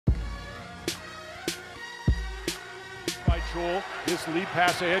goal. His lead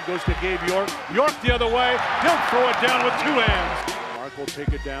pass ahead goes to Gabe York. York the other way. He'll throw it down with two hands. Mark will take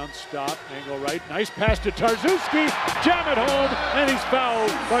it down, stop, angle right. Nice pass to Tarczewski. Jam it home, and he's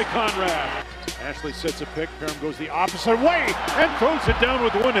fouled by Conrad. Ashley sets a pick. Parham goes the opposite way and throws it down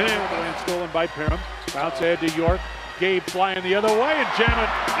with one hand. And stolen by Parham. Bounce ahead to York. Gabe flying the other way and jam it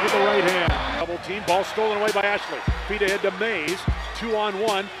with the right hand. Double team, ball stolen away by Ashley. Feed ahead to Mays.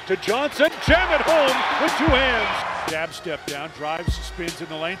 2-on-1 to Johnson. Jam it home with two hands. Jab step down, drives, spins in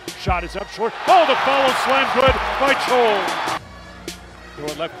the lane. Shot is up short. Oh, the follow slam good by Chol. Throw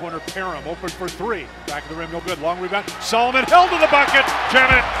it left corner, Parham open for three. Back of the rim, no good. Long rebound. Solomon held to the bucket. Jam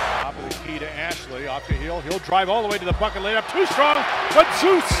it. Top of the key to Ashley. Off to Hill. He'll drive all the way to the bucket. Laid up too strong, but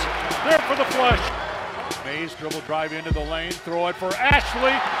Zeus there for the flush. Mays dribble drive into the lane. Throw it for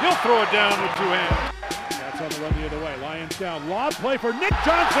Ashley. He'll throw it down with two hands. That's on the run the other way. Lions down. Lob play for Nick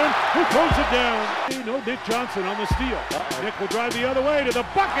Johnson, who throws it down. No Nick Johnson on the steal. Nick will drive the other way to the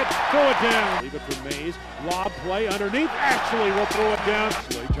bucket. Throw it down. Leave it for Mays. Lob play underneath. Ashley will throw it down.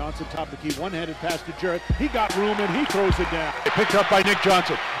 Johnson top the key. One-handed pass to Jarrett. He got room and he throws it down. Picked up by Nick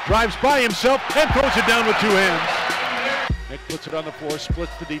Johnson. Drives by himself and throws it down with two hands. Nick puts it on the floor,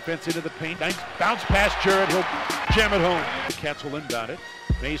 splits the defense into the paint. Nice bounce past Jarrett. He'll jam it home. The Cats will inbound it.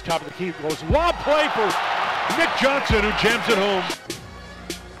 Mays top of the key goes lob play for Nick Johnson, who jams it home.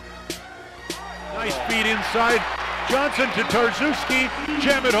 Nice feed inside. Johnson to Tarczewski.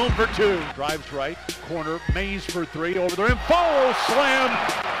 Jam it home for two. Drives right. Corner. Mays for three. Over the rim. Follow slam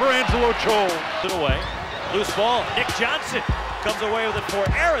for Angelo Chol. It away. Loose ball. Nick Johnson comes away with it for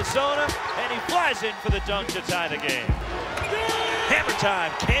Arizona, and he flies in for the dunk to tie the game. Hammer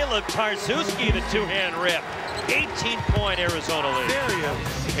time. Caleb Tarczewski, the two-hand rip. 18-point Arizona lead. There he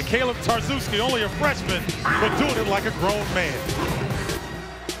is. And Caleb Tarczewski, only a freshman, but doing it like a grown man.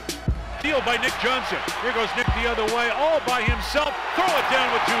 Steal by Nick Johnson. Here goes Nick the other way, all by himself. Throw it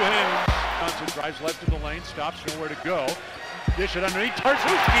down with two hands. Johnson drives left of the lane, stops, nowhere to go. Dish it underneath.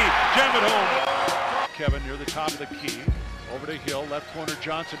 Tarczewski, jam it home. Kevin near the top of the key. Over to Hill, left corner.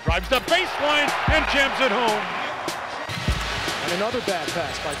 Johnson drives the baseline and jams it home. And another bad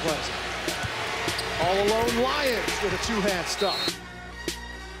pass by Clemson. All alone Lions with a two-hand stuff.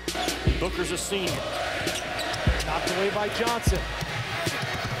 Booker's a senior. Knocked away by Johnson.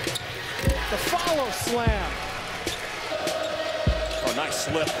 The follow slam. Oh, nice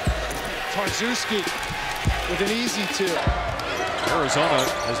slip. Tarczewski with an easy two. Arizona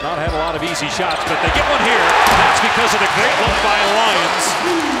has not had a lot of easy shots, but they get one here. That's because of the great look by Lions.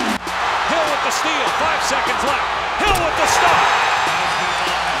 Hill with the steal. 5 seconds left. Hill with the stop.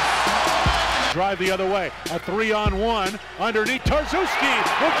 Drive the other way. A 3-on-1 underneath. Tarczewski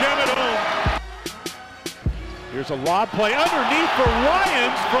will jam it home. Here's a lob play underneath for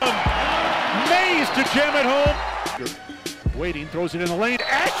Lions from Mays to jam it home. Waiting, throws it in the lane.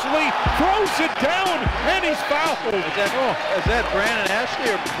 Ashley throws it down, and he's fouled. Is that Brandon Ashley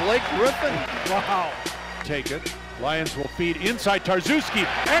or Blake Griffin? Wow. Take it. Lions will feed inside Tarczewski.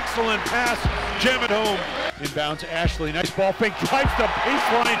 Excellent pass. Jam it home. Inbounds Ashley. Nice ball fake. Drives the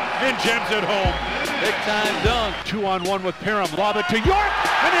baseline and jams it home. Big time dunk. 2-on-1 with Parham. Lob it to York,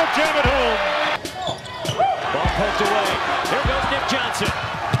 and he'll jam it home. Ball poked away. Here goes Nick Johnson.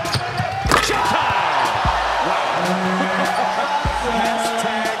 Showtime!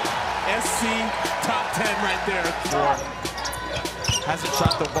 Hashtag SC top 10 right there. Hasn't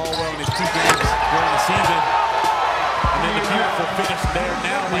shot the ball well in his 2 games during the season. And then the beautiful finish there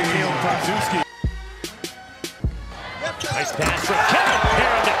now by Caleb Tarczewski. Nice pass from Kevin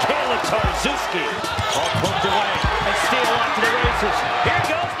Parham to Caleb Tarczewski. Ball poked away and steal off to the races. Here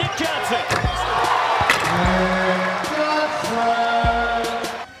goes Nick Johnson.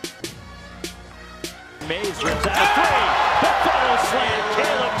 Mays rips out a three. The follow slam,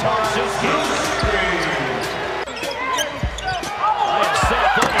 Caleb Tarczewski. Nice set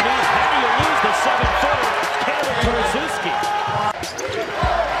underneath. How do you lose the 7-footer? Caleb Tarczewski.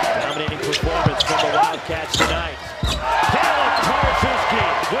 Dominating performance from the Wildcats tonight. Caleb Tarczewski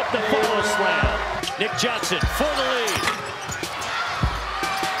with the follow slam. Nick Johnson for the lead.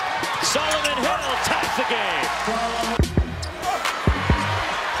 Solomon Hill ties the game.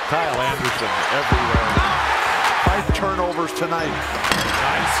 Kyle Anderson everywhere. 5 turnovers tonight.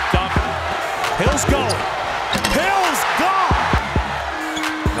 Nice dump. Hill's going. Hill's gone.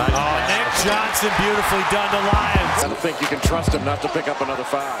 Nice. Oh, Nick Johnson, beautifully done to Lions. I don't think you can trust him not to pick up another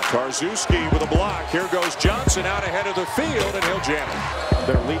foul. Tarczewski with a block. Here goes Johnson out ahead of the field, and he'll jam it.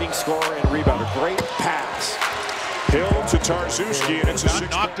 Their leading scorer and rebounder. Great pass. Hill to Tarczewski, and it's a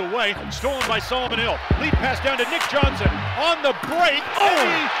knocked away, stolen by Solomon Hill. Lead pass down to Nick Johnson on the break. Oh,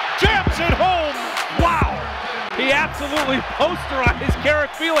 he jams it home. Wow. He absolutely absolutely posterized Garrett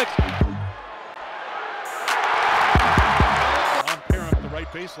Felix. On Parham, the right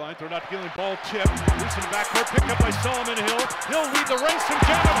baseline, thrown out to Gillen, ball tipped, loose in the backcourt, picked up by Solomon Hill. He'll lead the race and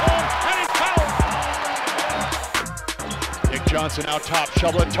jam it home, and he's fouled. Nick Johnson out top,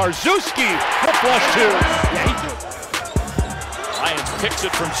 shovel it, Tarczewski, the flush two. Lyons picks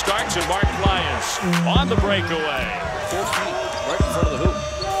it from Starks and Mark Lyons on the breakaway. 4 feet, right in front of the hoop.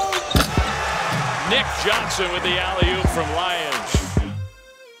 Nick Johnson with the alley-oop from Lyons.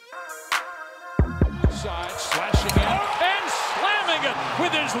 Side, slashing in, and slamming it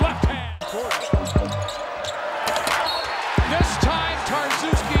with his left hand. This time,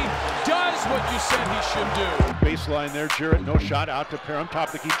 Tarczewski does what you said he should do. Baseline there, Jarrett, no shot, out to Parham,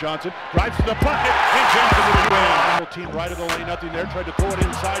 top to Keith Johnson, drives to the bucket, and jams it with a win. Team right of the lane, nothing there, tried to throw it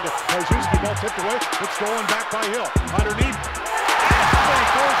inside to Tarczewski, ball tipped away, it's stolen back by Hill. Underneath, Ashley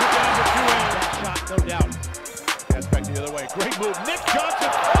throws it down to 2 ends. Shot, no doubt. That's back the other way, great move, Nick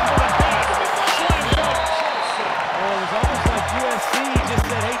Johnson, slam it up. Oh, it was almost like USC just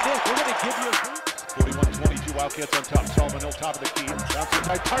said, hey, Nick, we're going to give you a group. 41-22, Wildcats on top. Solomon Hill, top of the key. Bouncing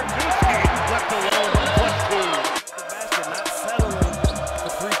by Tarczewski, left alone, plus 2. The basket not settling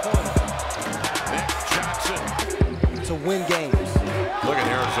the three-pointer. Nick Johnson. To win games. Look at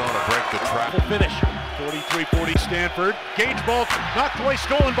Arizona break the trap. Finish. 43-40 Stanford. Gage ball knocked away,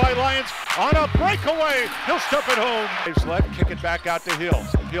 stolen by Lyons. On a breakaway, he'll stuff it home. Waves left, kick it back out to Hill.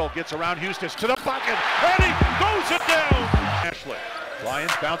 Hill gets around Houston to the bucket, and he goes it down. Ashley.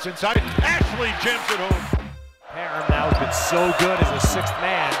 Lyons bounce inside. Ashley jams it home. Parham now has been so good as a sixth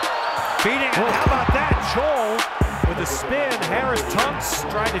man. Feeding it. How about that? Joel with a spin. Harris Tunks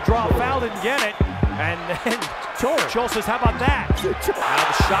trying to draw a foul, didn't get it. And then Joel says, how about that? Now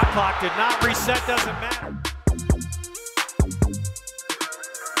the shot clock did not reset, doesn't matter.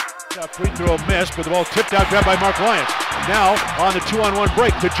 Free throw missed, but the ball tipped out, grabbed by Mark Lyons. Now on the 2-on-1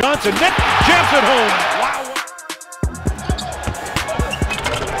 break to Johnson. Nick jams it home. Wow.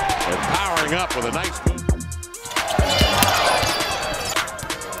 And powering up with a nice